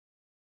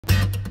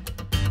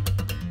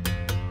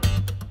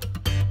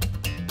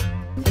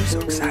so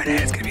excited.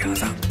 It's gonna be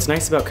awesome. What's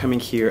nice about coming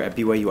here at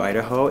BYU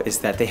Idaho is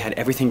that they had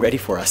everything ready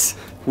for us.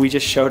 We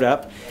just showed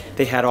up.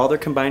 They had all their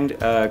combined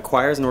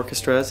choirs and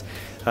orchestras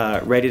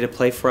ready to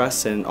play for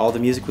us, and all the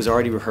music was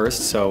already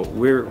rehearsed, so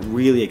we're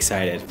really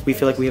excited. We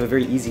feel like we have a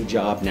very easy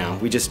job now.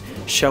 We just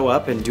show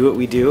up and do what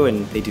we do,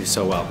 and they do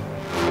so well.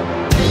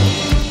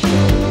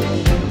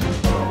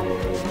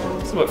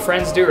 This is what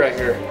friends do right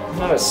here.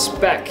 Not a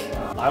speck.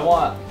 I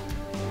want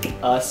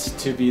us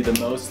to be the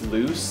most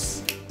loose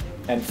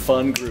and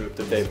fun group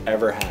that they've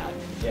ever had.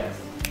 Yes.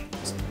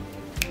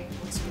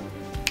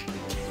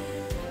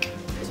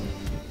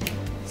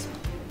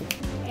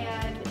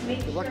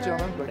 Good luck,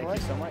 gentlemen. Thank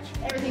you so much.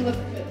 Everything looks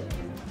good.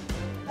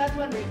 That's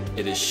one reason.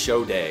 It is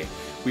show day.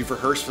 We've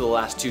rehearsed for the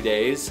last 2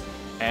 days,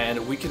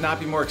 and we could not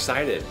be more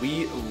excited.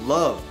 We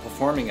love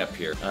performing up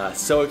here.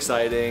 So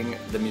exciting.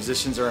 The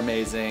musicians are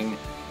amazing.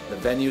 The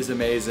venue is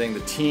amazing.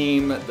 The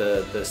team,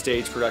 the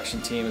stage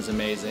production team is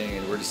amazing,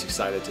 and we're just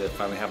excited to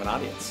finally have an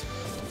audience.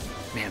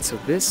 Man, so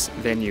this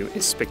venue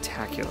is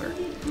spectacular.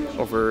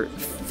 Over, I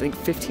think,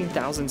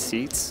 15,000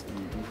 seats.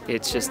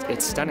 It's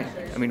stunning.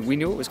 I mean, we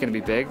knew it was going to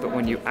be big, but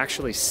when you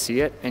actually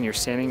see it and you're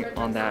standing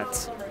on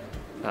that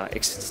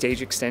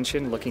stage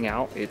extension looking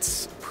out,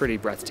 it's pretty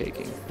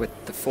breathtaking. With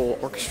the full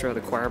orchestra,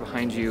 the choir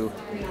behind you,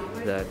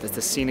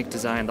 the scenic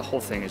design, the whole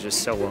thing is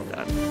just so well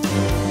done.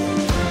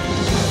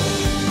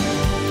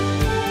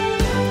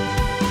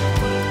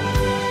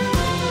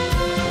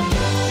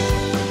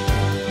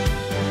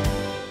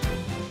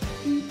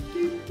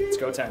 It's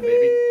go time,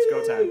 baby. It's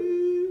go time.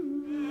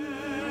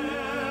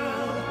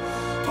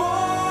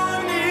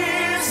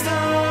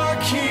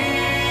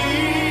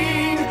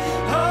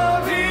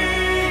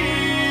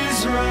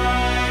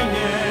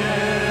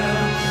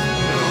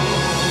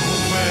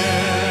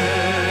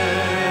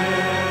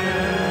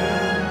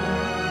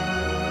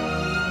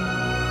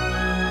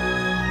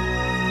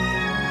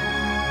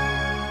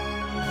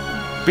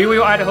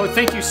 BYU Idaho,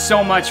 thank you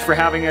so much for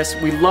having us.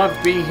 We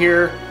loved being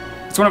here.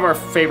 It's one of our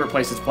favorite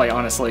places to play,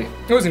 honestly.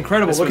 It was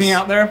incredible looking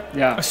out there.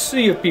 Yeah. A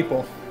sea of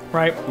people,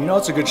 right? You know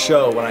it's a good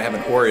show when I have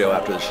an Oreo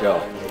after the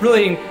show.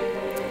 Really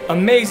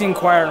amazing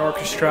choir and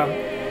orchestra.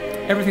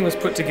 Everything was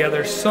put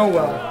together so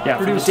well. Yeah,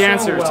 from the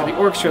dancers to the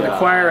orchestra, the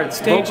choir, the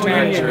stage vocal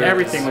manager,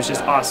 everything was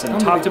just awesome.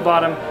 Top to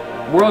bottom,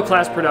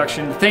 world-class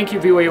production. Thank you,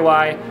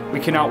 BYUI. We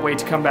cannot wait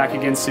to come back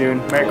again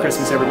soon. Merry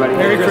Christmas, everybody.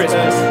 Merry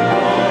Christmas.